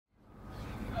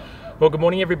Well, good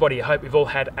morning everybody. I hope you've all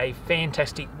had a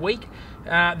fantastic week.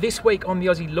 This week on the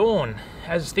Aussie lawn,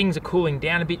 as things are cooling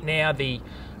down a bit now, the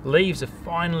leaves have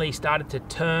finally started to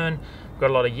turn. We've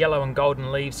got a lot of yellow and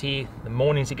golden leaves here. The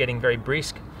mornings are getting very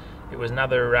brisk. It was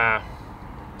another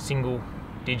single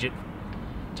digit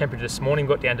temperature this morning,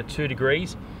 got down to 2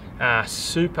 degrees.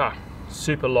 Super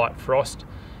light frost,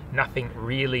 nothing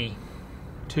really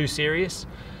too serious.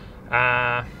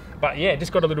 But yeah,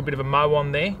 just got a little bit of a mow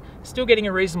on there. Still getting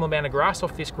a reasonable amount of grass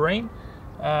off this green.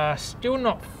 Still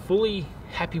not fully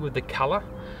happy with the colour,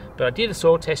 but I did a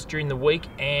soil test during the week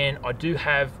and I do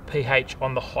have pH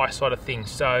on the high side of things.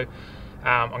 So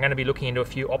I'm going to be looking into a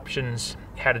few options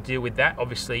how to deal with that.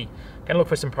 Obviously, going to look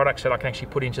for some products that I can actually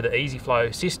put into the Easy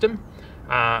Flow system,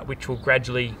 which will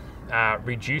gradually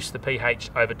reduce the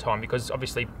pH over time, because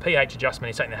obviously pH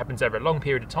adjustment is something that happens over a long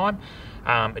period of time.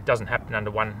 It doesn't happen under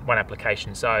one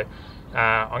application. So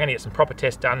I'm going to get some proper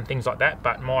tests done, things like that,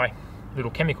 but my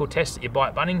little chemical tests that you buy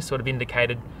at Bunnings sort of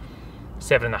indicated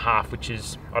 7.5, which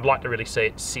is, I'd like to really see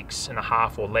it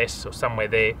 6.5 or less, or somewhere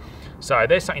there. So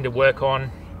there's something to work on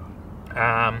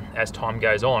as time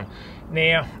goes on.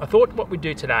 Now, I thought what we'd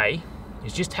do today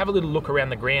is just have a little look around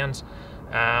the grounds.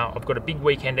 I've got a big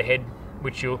weekend ahead,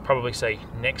 which you'll probably see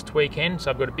next weekend.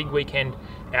 So I've got a big weekend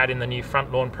out in the new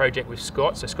front lawn project with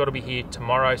Scott. So Scott will be here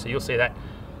tomorrow, so you'll see that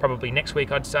probably next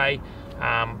week, I'd say.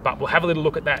 But we'll have a little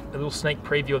look at that, a little sneak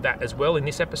preview of that as well in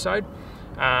this episode.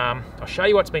 I'll show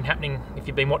you what's been happening if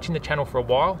you've been watching the channel for a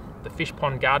while. The fish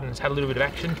pond garden has had a little bit of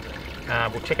action.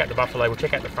 We'll check out the buffalo, we'll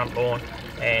check out the front lawn,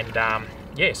 and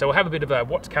yeah, so we'll have a bit of a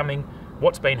what's coming,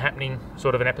 what's been happening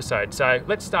sort of an episode. So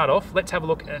let's start off. Let's have a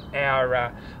look at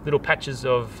our little patches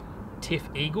of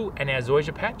tifeagle and our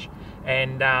zoysia patch,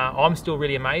 and I'm still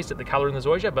really amazed at the colour in the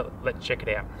zoysia, but let's check it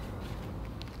out.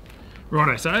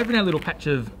 Righto, so over in our little patch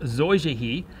of zoysia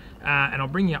here, and I'll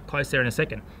bring you up close there in a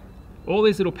second. All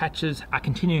these little patches are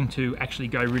continuing to actually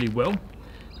go really well.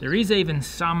 There is even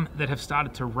some that have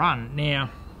started to run.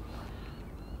 Now,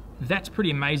 that's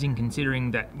pretty amazing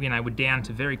considering that, you know, we're down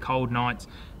to very cold nights,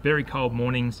 very cold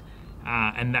mornings,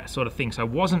 and that sort of thing. So I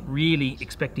wasn't really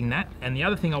expecting that. And the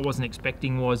other thing I wasn't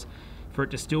expecting was for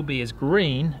it to still be as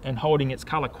green and holding its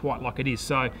colour quite like it is.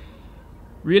 So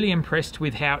really impressed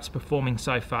with how it's performing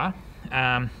so far.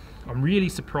 I'm really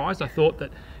surprised. I thought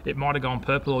that it might have gone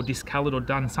purple or discoloured or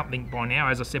done something by now.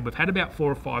 As I said, we've had about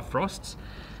 4 or 5 frosts.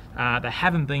 They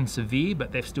haven't been severe,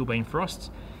 but they've still been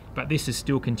frosts. But this is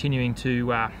still continuing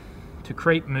to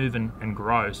creep, move and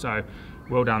grow. So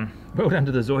well done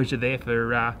to the zoysia there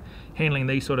for handling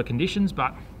these sort of conditions.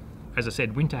 But as I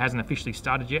said, winter hasn't officially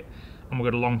started yet, and we've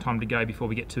got a long time to go before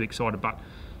we get too excited, but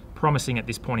promising at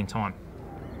this point in time.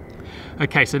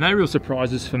 Okay, so no real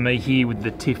surprises for me here with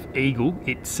the tifeagle.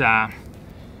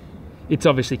 It's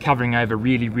obviously covering over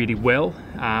really well.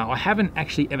 I haven't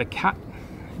actually ever cut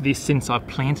this since I've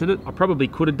planted it. I probably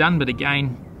could have done, but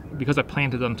again, because I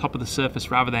planted it on top of the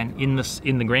surface rather than in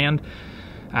the ground,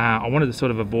 I wanted to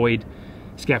sort of avoid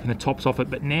scalping the tops off it.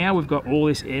 But now we've got all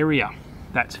this area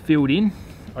that's filled in.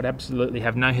 I'd absolutely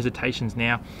have no hesitations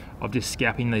now of just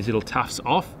scalping these little tufts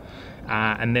off.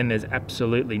 And then there's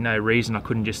absolutely no reason I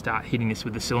couldn't just start hitting this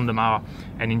with the cylinder mower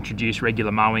and introduce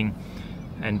regular mowing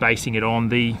and basing it on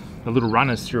the little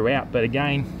runners throughout. But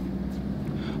again,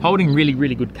 holding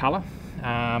really good colour.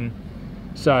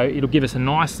 So it'll give us a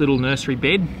nice little nursery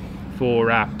bed for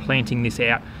planting this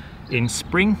out in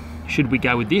spring, should we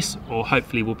go with this, or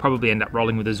hopefully we'll probably end up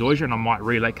rolling with the zoysia, and I might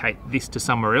relocate this to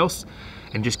somewhere else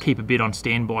and just keep a bit on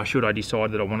standby should I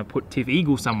decide that I want to put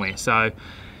tifeagle somewhere. So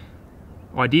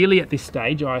ideally at this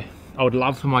stage, I would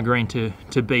love for my green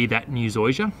to be that new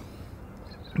zoysia.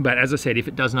 But as I said, if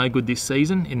it does no good this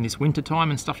season, in this winter time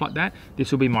and stuff like that,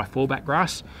 this will be my fallback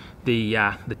grass, the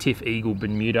tifeagle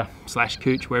Bermuda /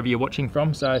 Cooch, wherever you're watching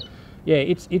from. So yeah,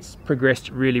 it's progressed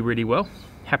really well.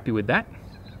 Happy with that.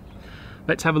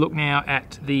 Let's have a look now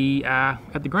at the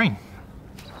green.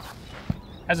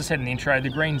 As I said in the intro, the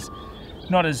green's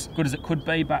not as good as it could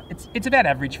be, but it's about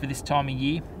average for this time of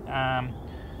year.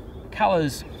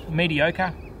 Colour's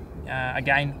mediocre.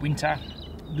 Again, winter.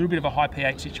 A little bit of a high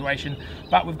pH situation,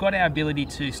 but we've got our ability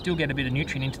to still get a bit of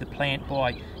nutrient into the plant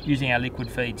by using our liquid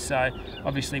feed. So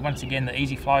obviously, once again, the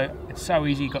Easy Flow, it's so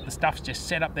easy. You've got the stuff just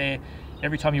set up there.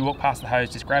 Every time you walk past the hose,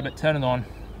 just grab it, turn it on,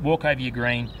 walk over your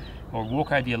green or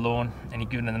walk over your lawn, and you're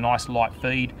given it a nice light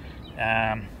feed.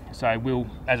 So we'll,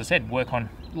 as I said, work on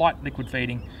light liquid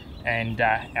feeding and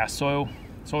our soil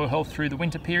health through the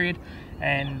winter period.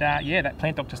 And yeah, that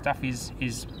plant doctor stuff is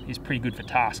pretty good for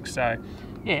tasks. So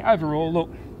yeah, overall, look,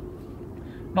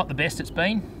 not the best it's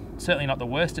been. certainly not the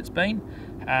worst it's been,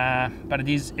 but it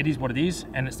is what it is,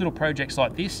 and it's little projects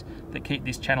like this that keep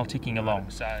this channel ticking along.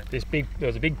 So there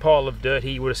was a big pile of dirt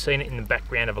here. You would have seen it in the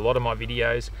background of a lot of my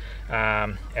videos,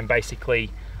 and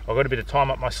basically I've got a bit of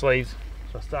time up my sleeves,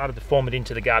 so I started to form it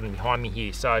into the garden behind me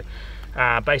here. So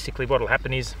basically what will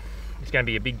happen is it's going to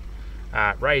be a big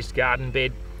raised garden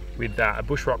bed with a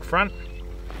bush rock front,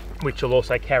 which will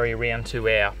also carry around to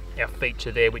our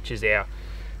feature there, which is our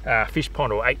fish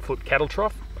pond or 8-foot cattle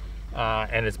trough,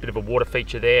 and there's a bit of a water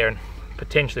feature there, and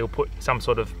potentially we'll put some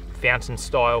sort of fountain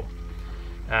style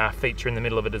feature in the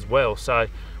middle of it as well. So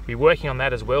we're working on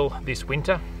that as well this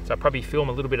winter, so I'll probably film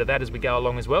a little bit of that as we go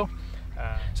along as well.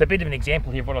 So a bit of an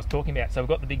example here of what I was talking about. So we've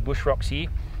got the big bush rocks here,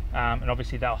 and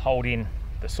obviously they'll hold in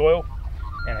the soil,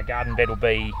 and a garden bed will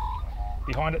be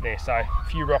behind it there. So a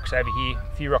few rocks over here,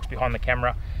 a few rocks behind the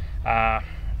camera.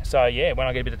 So yeah, when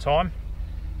I get a bit of time,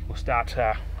 I'll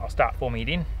start forming it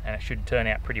in, and it should turn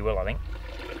out pretty well, I think.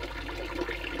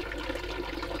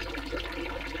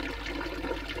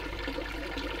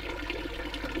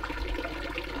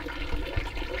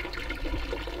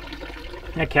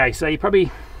 Okay, so you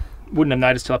probably wouldn't have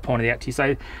noticed till I pointed it out to you.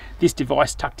 So this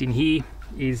device tucked in here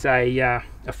is a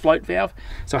float valve.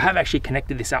 So I have actually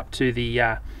connected this up to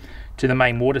the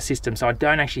main water system, so I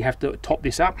don't actually have to top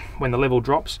this up. When the level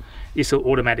drops, this will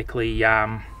automatically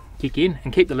kick in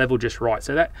and keep the level just right.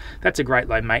 So that's a great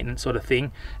low maintenance sort of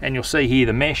thing. And you'll see here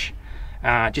the mesh,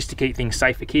 just to keep things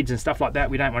safe for kids and stuff like that.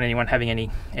 We don't want anyone having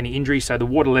any injuries, so the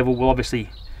water level will obviously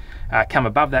come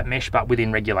above that mesh, but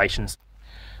within regulations.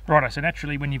 Right, so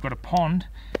naturally when you've got a pond,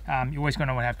 you're always going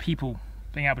to want to have people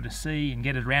being able to see and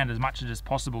get it around as much as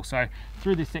possible. So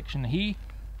through this section here,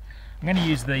 I'm going to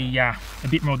use a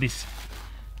bit more of this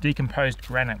decomposed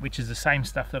granite, which is the same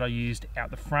stuff that I used out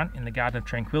the front in the Garden of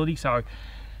Tranquility. So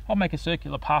I'll make a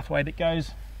circular pathway that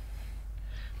goes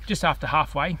just after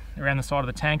halfway around the side of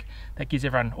the tank. That gives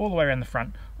everyone all the way around the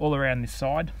front, all around this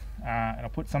side, and I'll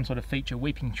put some sort of feature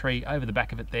weeping tree over the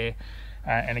back of it there,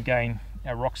 and again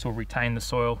our rocks will retain the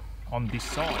soil on this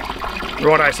side.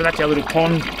 Righto, so that's our little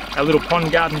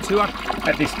pond garden tour.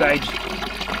 At this stage,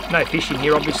 no fish in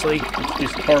here obviously, it's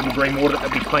just horrible green water that'll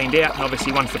be cleaned out, and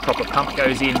obviously once the proper pump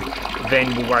goes in,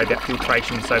 then we'll worry about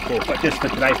filtration and so forth. But just for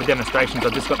today, for demonstrations,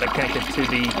 I've just got that connected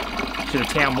to the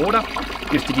town water,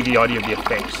 just to give you the idea of the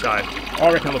effect. So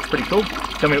I reckon it looks pretty cool.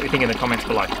 Tell me what you think in the comments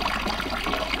below.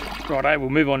 Righto, we'll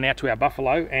move on now to our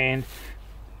buffalo, and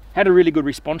had a really good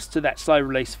response to that slow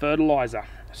release fertilizer.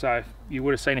 So you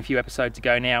would have seen a few episodes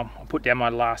ago now, I put down my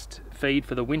last feed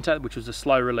for the winter, which was a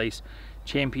slow release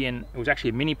Champion. It was actually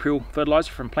a mini prill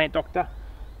fertilizer from Plant Doctor,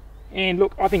 and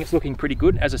look, I think it's looking pretty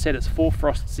good. As I said, it's 4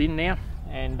 frosts in now,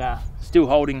 and still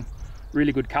holding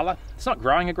really good colour. It's not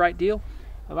growing a great deal.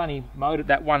 I've only mowed it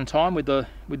that one time with the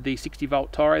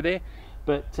 60-volt Tyro there,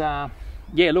 but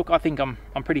yeah, look, I think I'm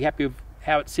pretty happy with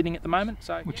how it's sitting at the moment.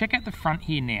 So we'll check out the front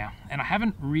here now, and I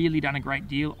haven't really done a great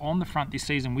deal on the front this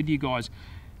season with you guys.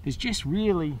 There's just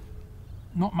really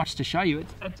not much to show you.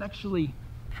 It's actually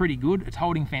pretty good. It's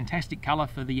holding fantastic colour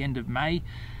for the end of May.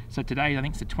 So today, I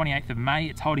think it's the 28th of May.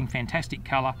 It's holding fantastic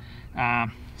colour.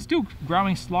 Still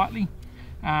growing slightly,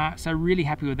 so really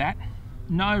happy with that.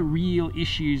 No real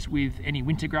issues with any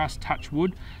winter grass, touch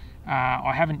wood.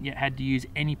 I haven't yet had to use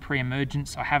any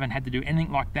pre-emergence. I haven't had to do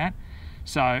anything like that.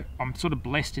 So I'm sort of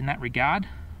blessed in that regard.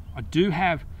 I do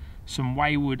have some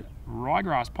wayward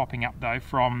ryegrass popping up though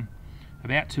from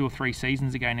about 2 or 3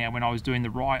 seasons ago now, when I was doing the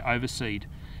rye overseed.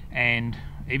 And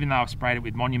even though I've sprayed it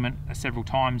with Monument several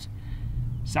times,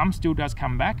 some still does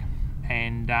come back,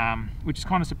 and which is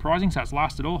kind of surprising. So it's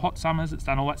lasted all hot summers, it's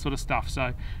done all that sort of stuff.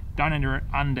 So don't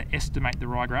underestimate the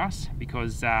ryegrass,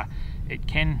 because it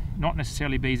can not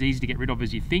necessarily be as easy to get rid of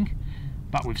as you think.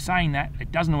 But with saying that,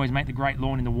 it doesn't always make the great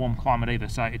lawn in the warm climate either.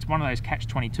 So it's one of those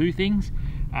catch-22 things.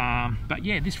 But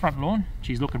yeah, this front lawn,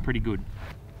 she's looking pretty good.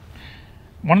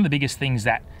 One of the biggest things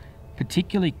that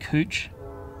particularly cooch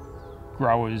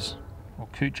growers or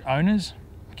cooch owners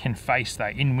can face though,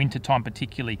 in winter time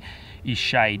particularly, is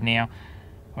shade. Now,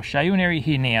 I'll show you an area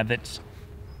here now that's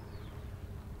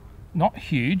not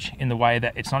huge in the way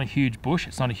that it's not a huge bush,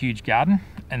 it's not a huge garden,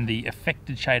 and the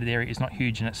affected shaded area is not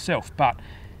huge in itself, but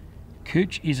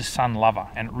cooch is a sun lover,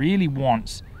 and it really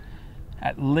wants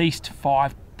at least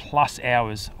 5+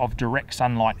 hours of direct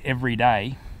sunlight every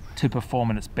day to perform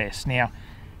at its best. Now,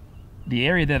 the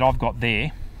area that I've got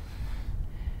there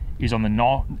is on the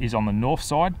north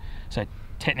side, so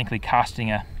technically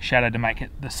casting a shadow to make it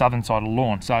the southern side of the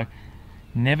lawn. So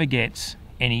never gets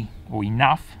any or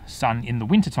enough sun in the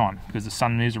winter time, because the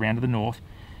sun moves around to the north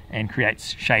and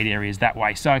creates shade areas that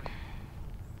way. So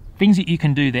things that you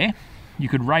can do there, you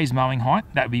could raise mowing height.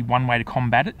 That would be one way to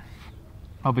combat it.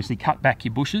 obviously cut back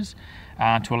your bushes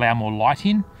to allow more light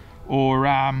in, or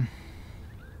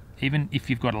even if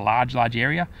you've got a large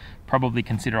area, probably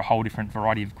consider a whole different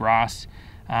variety of grass,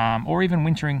 or even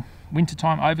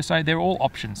wintertime oversow. They're all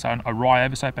options. So a rye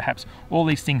oversow perhaps. All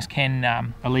these things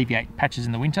can alleviate patches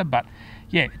in the winter, but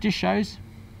yeah, it just shows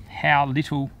how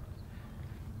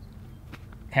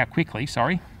quickly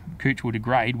cooch will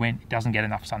degrade when it doesn't get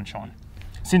enough sunshine.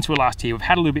 Since we're last here, we've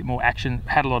had a little bit more action,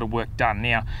 had a lot of work done.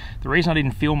 Now, the reason I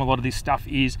didn't film a lot of this stuff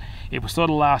is it was sort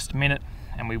of last minute,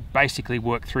 and we basically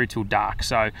worked through till dark.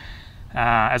 So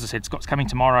as I said, Scott's coming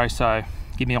tomorrow, so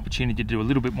give me the opportunity to do a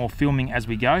little bit more filming as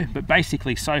we go. But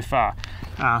basically so far,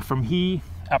 from here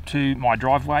up to my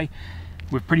driveway,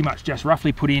 we've pretty much just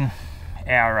roughly put in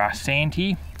our sand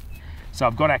here. So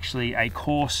I've got actually a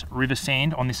coarse river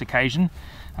sand on this occasion.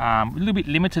 A little bit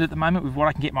limited at the moment with what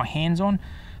I can get my hands on,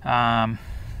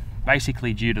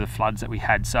 basically due to the floods that we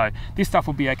had. So this stuff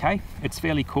will be okay. It's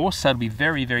fairly coarse, so it'll be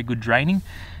very, very good draining.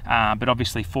 But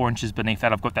obviously 4 inches beneath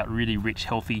that, I've got that really rich,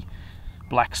 healthy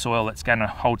black soil that's going to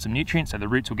hold some nutrients, so the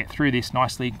roots will get through this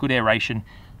nicely. Good aeration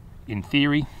in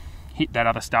theory, hit that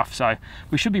other stuff, so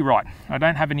we should be right. I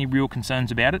don't have any real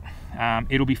concerns about it.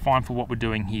 It'll be fine for what we're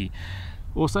doing here.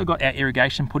 Also got our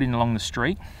irrigation put in along the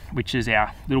street, which is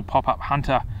our little pop-up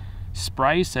Hunter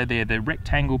sprays. So they're the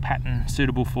rectangle pattern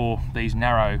suitable for these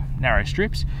narrow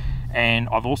strips. And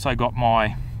I've also got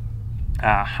my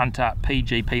Hunter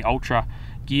PGP Ultra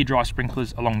gear dry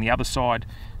sprinklers along the other side.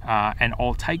 And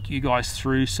I'll take you guys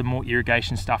through some more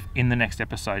irrigation stuff in the next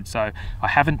episode. So I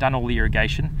haven't done all the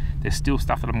irrigation. There's still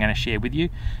stuff that I'm going to share with you.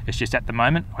 It's just at the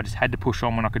moment I just had to push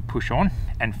on when I could push on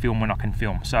and film when I can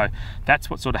film. So that's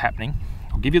what's sort of happening.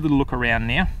 I'll give you a little look around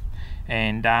now,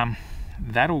 and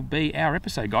that'll be our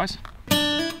episode, guys.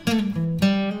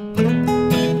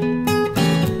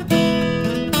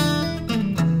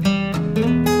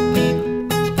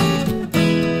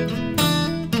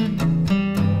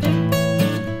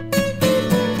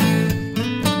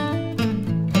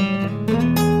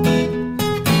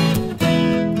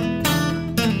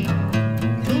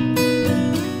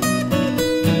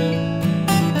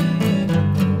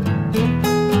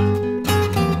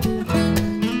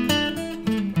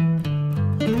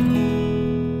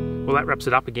 That wraps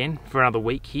it up again for another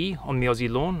week here on the Aussie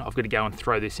lawn. I've got to go and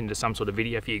throw this into some sort of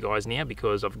video for you guys now,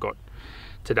 because I've got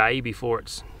today before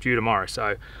it's due tomorrow.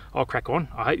 So I'll crack on.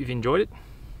 I hope you've enjoyed it.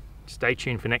 Stay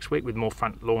tuned for next week with more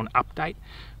front lawn update.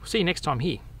 We'll see you next time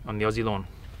here on the Aussie lawn.